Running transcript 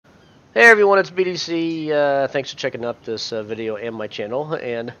Hey everyone, it's BDC. Thanks for checking out this video and my channel.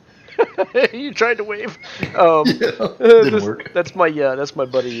 And you tried to wave. Yeah, didn't work. That's my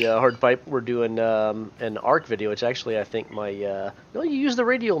buddy Hardpipe. We're doing an ARK video. It's actually I think my no, you use the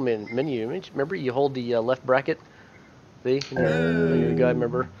radial menu. Remember, you hold the left bracket. See, you guy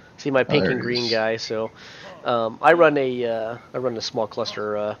remember? See my pink There and it green is. guy. So I run a small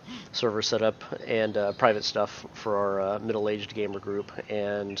cluster server setup and private stuff for our middle-aged gamer group.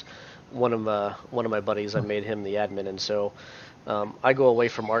 And one of my buddies, I made him the admin, and so I go away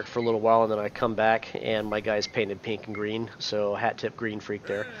from ARK for a little while, and then I come back, and my guy's painted pink and green. So hat tip green freak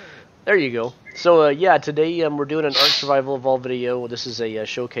there. There you go. So yeah, today we're doing an ARK Survival Evolved video. This is a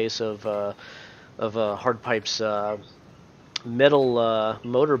showcase of Hardpipe's metal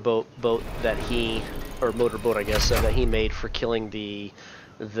motorboat that he, or motorboat I guess, that he made for killing the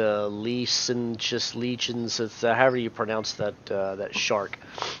leechins, it's however you pronounce that shark.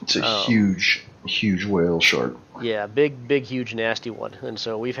 It's a huge whale shark. Yeah, big huge nasty one. And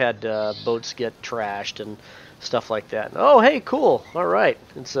so we've had boats get trashed and stuff like that. Oh hey, cool. All right,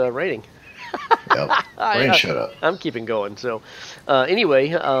 it's raining. Yep. Rain, shut up. I'm keeping going. So anyway,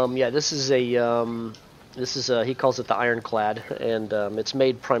 yeah, this is he calls it the Ironclad, and it's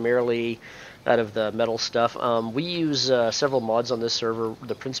made primarily out of the metal stuff. We use several mods on this server,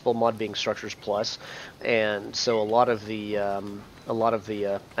 the principal mod being Structures Plus, and so a lot of the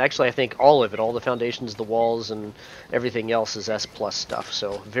actually I think all of it, all the foundations, the walls, and everything else is S plus stuff.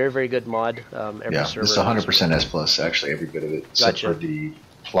 So very good mod. Every Yeah, server it's 100% S plus. Actually, every bit of it, except Gotcha. for the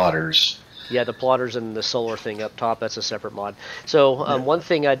plotters. Yeah, the plotters and the solar thing up top, that's a separate mod. So one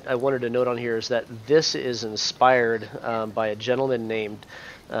thing I wanted to note on here is that this is inspired by a gentleman named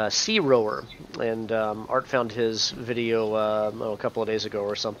Sea Rower, and Art found his video a couple of days ago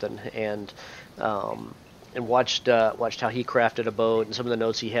or something, and watched how he crafted a boat and some of the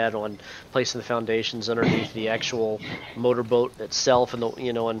notes he had on placing the foundations underneath the actual motorboat itself, and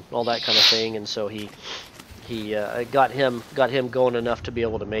and all that kind of thing. And so he got him going enough to be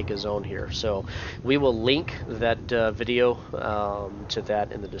able to make his own here. So we will link that video to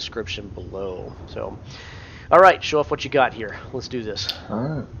that in the description below. So all right, show off what you got here. Let's do this.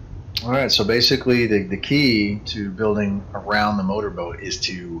 All right. So basically, the key to building around the motorboat is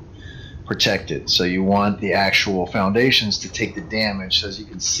to protect it. So you want the actual foundations to take the damage. So as you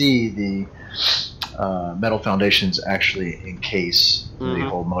can see, the metal foundations actually encase the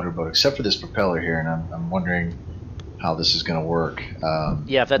whole motorboat, except for this propeller here, and I'm wondering how this is going to work.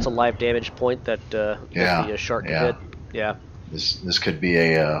 Yeah, if that's a live damage point that the shark could hit. Yeah. This could be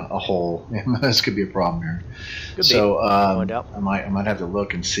a hole. This could be a problem here. Could so be. I might have to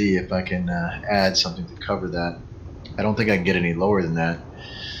look and see if I can add something to cover that. I don't think I can get any lower than that.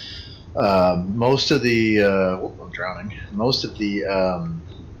 Most of the I'm drowning. Most of the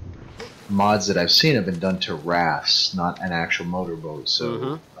mods that I've seen have been done to rafts, not an actual motorboat.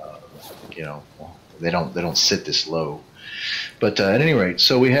 So they don't sit this low. But at any rate,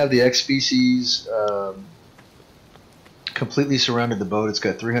 so we have the X species completely surrounded the boat. It's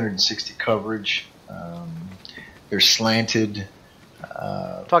got 360 coverage. They're slanted.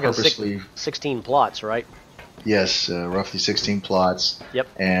 Talking 16 plots, right? Yes, roughly 16 plots. Yep.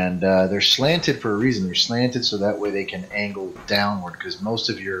 And they're slanted for a reason. They're slanted so that way they can angle downward, because most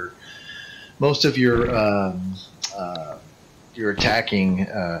of your attacking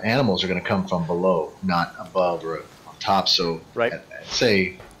animals are going to come from below, not above or on top. So right. I'd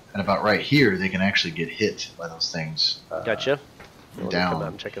say at about right here, they can actually get hit by those things. Gotcha. Down. Come out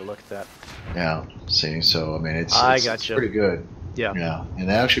and take a look at that. Yeah. See, so I mean, it's gotcha. pretty good. Yeah. Yeah, and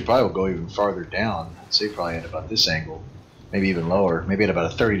they actually probably will go even farther down. I'd say probably at about this angle, maybe even lower, maybe at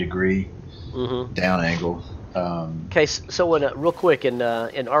about a 30-degree down angle. Okay, so real quick, in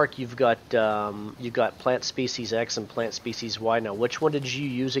ARK you've got plant species X and plant species Y. Now, which one did you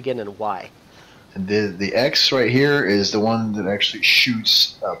use again, and why? And the X right here is the one that actually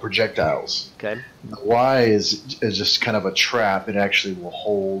shoots projectiles. Okay. The Y is just kind of a trap. It actually will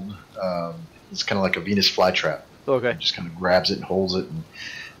hold. It's kind of like a Venus flytrap. Okay. It just kind of grabs it and holds it, and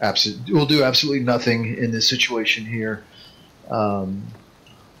will do absolutely nothing in this situation here. Yeah,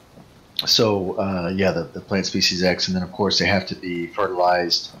 the plant species X, and then of course they have to be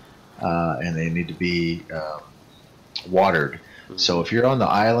fertilized, and they need to be watered. So if you're on the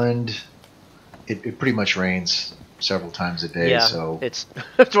island, it pretty much rains several times a day. Yeah, so it's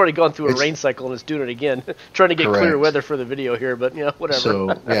already gone through a rain cycle and it's doing it again. Trying to get clear weather for the video here, but yeah, whatever.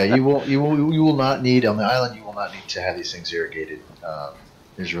 So yeah, you will not need on the island. You will not need to have these things irrigated.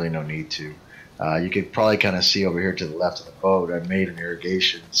 There's really no need to. You could probably kind of see over here to the left of the boat, I made an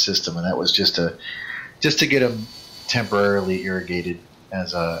irrigation system, and that was just to get them temporarily irrigated.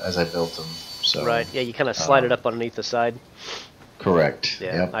 as I built them. So right. Yeah, you kind of slide it up underneath the side. Correct.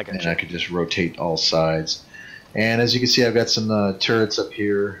 Yeah, yep. I got And you. I could just rotate all sides. And as you can see, I've got some turrets up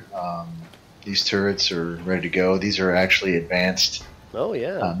here. These turrets are ready to go. These are actually advanced Oh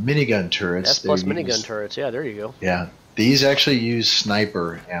yeah. minigun turrets. S plus minigun turrets. Yeah, there you go. Yeah, these actually use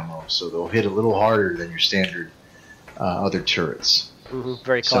sniper ammo, so they'll hit a little harder than your standard other turrets.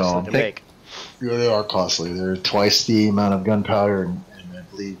 Very costly to make. Yeah, they are costly. They're twice the amount of gunpowder and I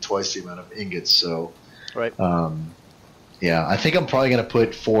believe twice the amount of ingots. So, right. Yeah, I think I'm probably going to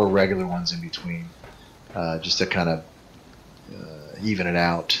put 4 regular ones in between, just to kind of even it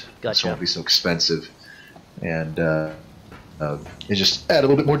out. Gotcha. So it won't be so expensive, and it just add a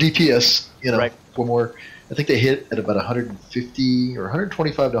little bit more DPS. You know, right. 4 more. I think they hit at about 150 or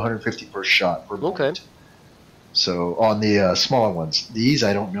 125 to 150 per shot per bullet. Okay. So on the smaller ones, these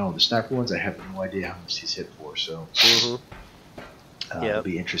I don't know. The sniper ones, I have no idea how much these hit for. So it'll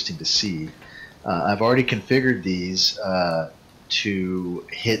be interesting to see. I've already configured these to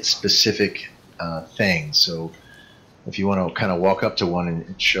hit specific things. So if you want to kind of walk up to one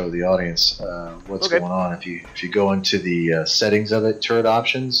and show the audience what's going on, if you go into the settings of it, turret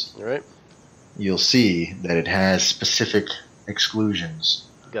options, all right, you'll see that it has specific exclusions.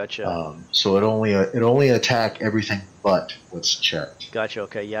 Gotcha. So it only attack everything but what's checked. Gotcha.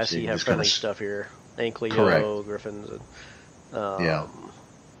 Okay. Yeah, I see you have friendly stuff here. Ankleo, griffins. And,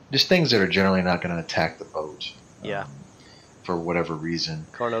 just things that are generally not going to attack the boat. Yeah. For whatever reason.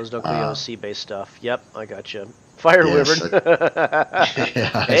 Carnos, Nucleos, sea-based stuff. Yep, I gotcha. Fire Wyvern. Yeah,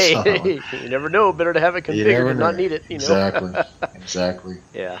 hey, you never know. Better to have it configured and not need it. You know? Exactly.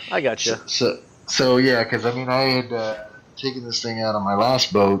 Yeah, I gotcha. So yeah, because I mean, I had taken this thing out on my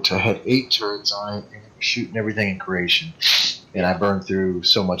last boat. I had 8 turrets on it, and it was shooting everything in creation, and I burned through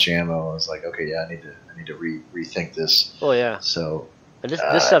so much ammo. I was like, okay, yeah, I need to rethink this. Oh yeah. So. And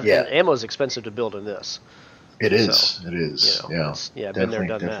this stuff, ammo is expensive to build in this. It is. It is. You know, yeah, been there,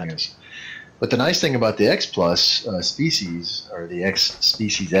 done that. Is. But the nice thing about the X Plus species, or the X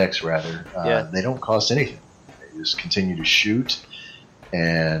Species X rather, they don't cost anything. They just continue to shoot,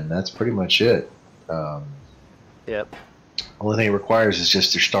 and that's pretty much it. Yep. Only thing it requires is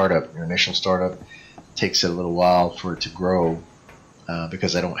just your startup. Your initial startup takes a little while for it to grow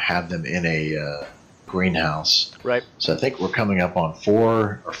because I don't have them in a greenhouse. Right. So I think we're coming up on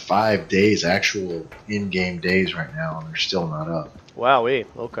 4 or 5 days, actual in-game days right now, and they're still not up. Wowee.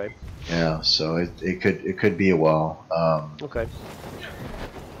 Okay. Yeah. So it could be a while. Okay.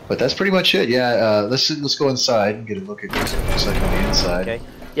 But that's pretty much it. Yeah. Let's go inside and get a look at what it looks like on the inside. Okay.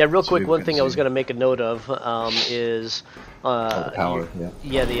 Yeah. Real quick, one thing I was going to make a note of is. The power,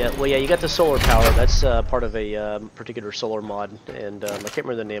 you got the solar power. That's part of a particular solar mod, and I can't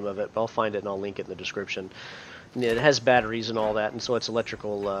remember the name of it, but I'll find it and I'll link it in the description. And it has batteries and all that, and so it's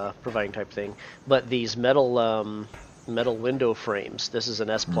electrical providing type thing. But these metal window frames, this is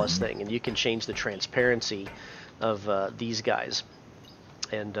an S plus thing, and you can change the transparency of these guys,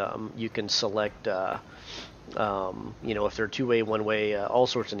 and you can select. If they're 2-way, 1-way, all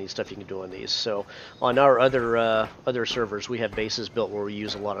sorts of neat stuff you can do on these. So on our other servers, we have bases built where we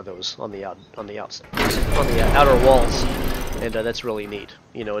use a lot of those on the outer walls, and that's really neat.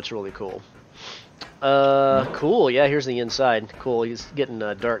 It's really cool. Cool. Yeah, here's the inside. Cool. He's getting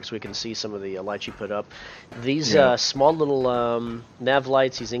dark, so we can see some of the lights you put up. These small little nav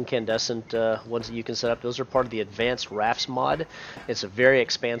lights, these incandescent ones that you can set up, those are part of the advanced Rafts mod. It's a very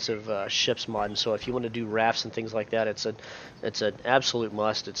expansive ships mod, and so if you want to do rafts and things like that, it's an absolute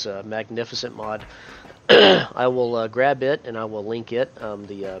must. It's a magnificent mod. I will grab it and I will link it.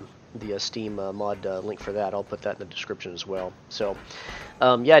 The Steam mod link for that. I'll put that in the description as well. So.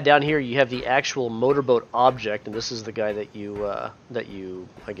 Down here you have the actual motorboat object, and this is the guy that you I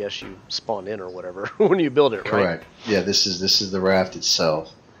guess you spawn in or whatever when you build it, right? Correct. Yeah, this is the raft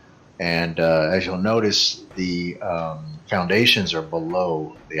itself, and as you'll notice, the foundations are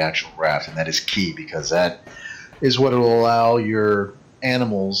below the actual raft, and that is key because that is what will allow your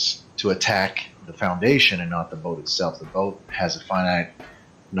animals to attack the foundation and not the boat itself. The boat has a finite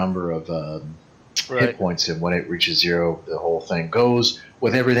number of hit points, and when it reaches 0, the whole thing goes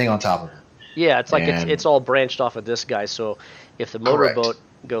with everything on top of it. Yeah, it's like it's all branched off of this guy, so if the motorboat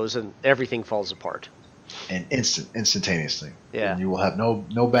goes in, everything falls apart. And instantaneously. Yeah. And you will have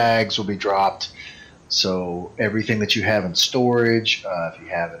no bags will be dropped. So everything that you have in storage, if you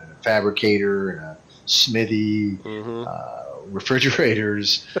have it in a fabricator, in a smithy,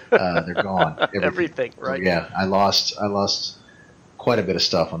 refrigerators, they're gone. Everything, right? So, yeah, I lost quite a bit of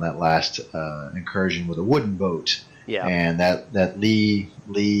stuff on that last incursion with a wooden boat. Yeah. And that lead,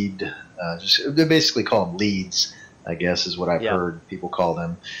 they basically call them leads. I guess is what I've heard people call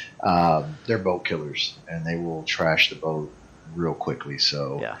them. They're boat killers, and they will trash the boat real quickly.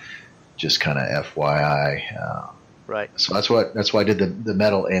 So just kind of FYI. Right. So that's why I did the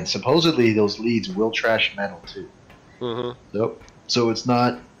metal, and supposedly those leads will trash metal too. Mm-hmm. So it's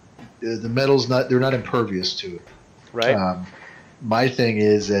not the metal's not, they're not impervious to it. Right. My thing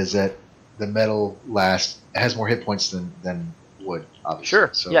is that the metal has more hit points than wood. Obviously. Sure.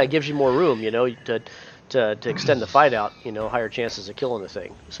 So, yeah, it gives you more room, to extend the fight out. Higher chances of killing the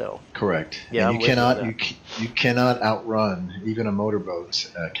thing. So. Correct. Yeah. And you cannot outrun, even a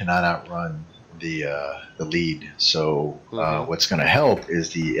motorboat cannot outrun the lead. So what's going to help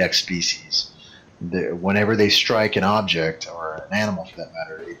is the X species. Whenever they strike an object or an animal for that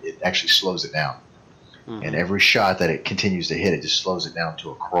matter, it actually slows it down. And every shot that it continues to hit, it just slows it down to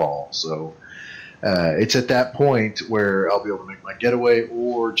a crawl. So it's at that point where I'll be able to make my getaway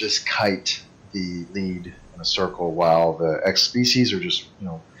or just kite the lead in a circle while the X species are just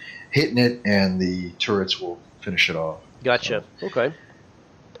hitting it, and the turrets will finish it off. Gotcha. So, okay.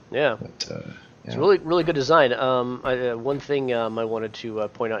 Yeah. But, it's really good design. One thing I wanted to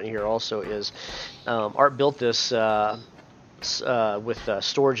point out here also is Art built this with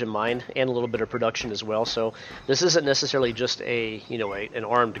storage in mind and a little bit of production as well. So this isn't necessarily just an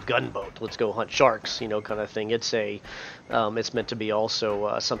armed gunboat. Let's go hunt sharks, kind of thing. It's meant to be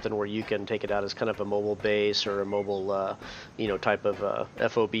also something where you can take it out as kind of a mobile base or a mobile type of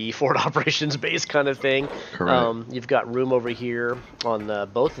FOB forward operations base kind of thing. Correct. You've got room over here on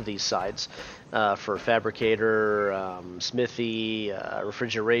both of these sides. For fabricator, smithy,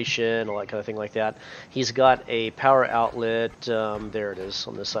 refrigeration, all that kind of thing like that. He's got a power outlet. There it is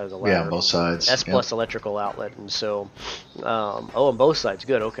on this side of the ladder. Yeah, both sides. S plus electrical outlet, and so on both sides.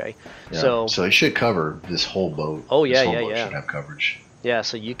 Good. Okay. Yeah. So it should cover this whole boat. Oh yeah, this whole boat should have coverage. Yeah,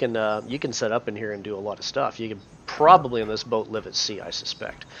 so you can set up in here and do a lot of stuff. You can probably on this boat live at sea, I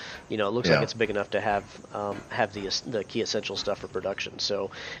suspect. It looks like it's big enough to have the key essential stuff for production.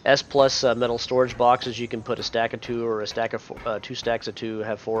 So S plus metal storage boxes, you can put a stack of 2 or a stack of 2 stacks of 2,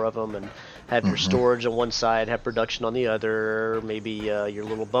 have 4 of them, and have your storage on one side, have production on the other. Maybe your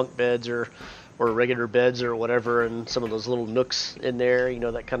little bunk beds or regular beds or whatever, and some of those little nooks in there,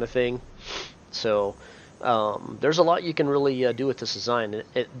 that kind of thing. So. There's a lot you can really do with this design.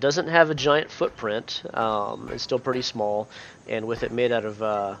 It doesn't have a giant footprint. It's still pretty small, and with it made out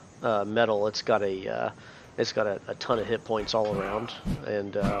of metal, it's got a ton of hit points all around,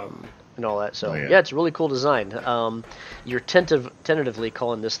 and all that. So yeah, it's a really cool design. You're tentatively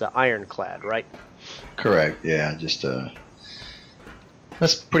calling this the Ironclad, right? Correct. Yeah, just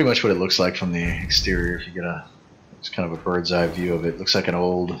that's pretty much what it looks like from the exterior. If you get it's kind of a bird's eye view of it. Looks like an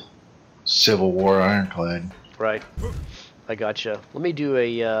old Civil War Ironclad. Right. I gotcha. Let me do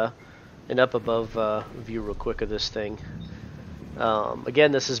an up above view real quick of this thing.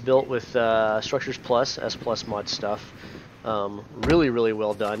 Again, this is built with Structures Plus, S Plus mod stuff. Really, really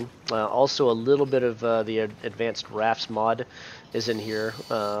well done. Also, a little bit of the advanced Rafts mod is in here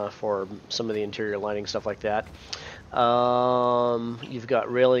for some of the interior lighting, stuff like that. You've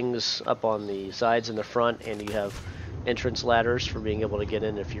got railings up on the sides and the front, and you have entrance ladders for being able to get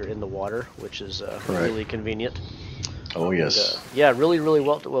in if you're in the water, which is really convenient. Oh yes. And, yeah, really, really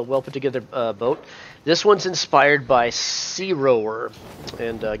well put together boat. This one's inspired by Sea Rower,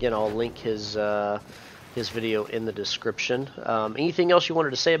 and again, I'll link his video in the description. Anything else you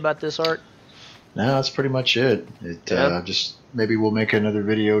wanted to say about this, Art? No, that's pretty much it. Just maybe we'll make another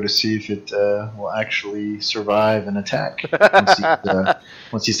video to see if it will actually survive an attack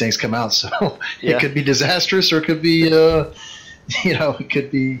once these things come out. So it could be disastrous, or it could be, it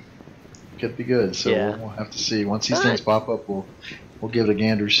could be good. So we'll have to see. Once these things pop up, we'll give it a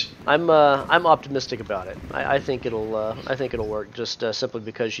ganders. I'm optimistic about it. I think it'll work, just simply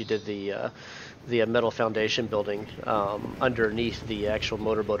because you did the metal foundation building underneath the actual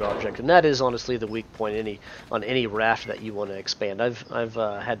motorboat object, and that is honestly the weak point on any raft that you want to expand. I've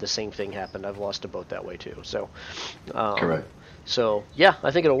had the same thing happen. I've lost a boat that way too. So correct. So yeah, I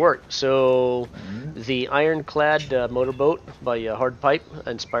think it'll work. So the Ironclad motorboat by Hardpipe,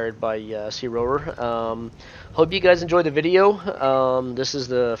 inspired by Sea Rower. Hope you guys enjoyed the video. This is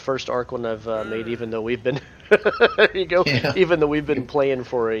the first ARK one I've made, even though we've been there you go. Yeah. Even though we've been playing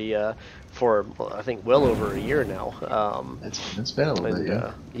for I think well over a year now. It's been a little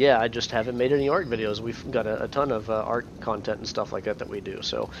bit. Yeah, I just haven't made any ARK videos. We've got a ton of ARK content and stuff like that we do.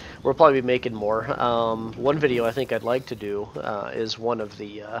 So we'll probably be making more. One video I think I'd like to do is one of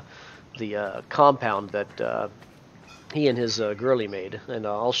the compound that he and his girlie made, and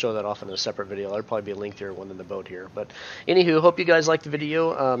I'll show that off in a separate video. There'll probably be a link there, one in the boat here. But anywho, hope you guys liked the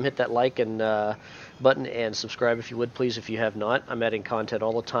video. Hit that like and button and subscribe if you would, please, if you have not. I'm adding content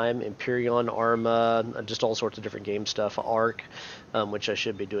all the time: Empyrean, Arma, just all sorts of different game stuff, ARK, which I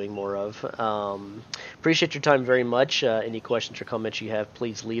should be doing more of. Appreciate your time very much. Any questions or comments you have,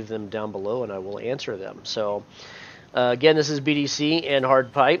 please leave them down below, and I will answer them. So. Again, this is BDC and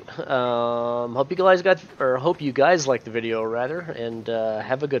Hardpipe. Hope you guys liked the video, rather, and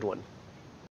have a good one.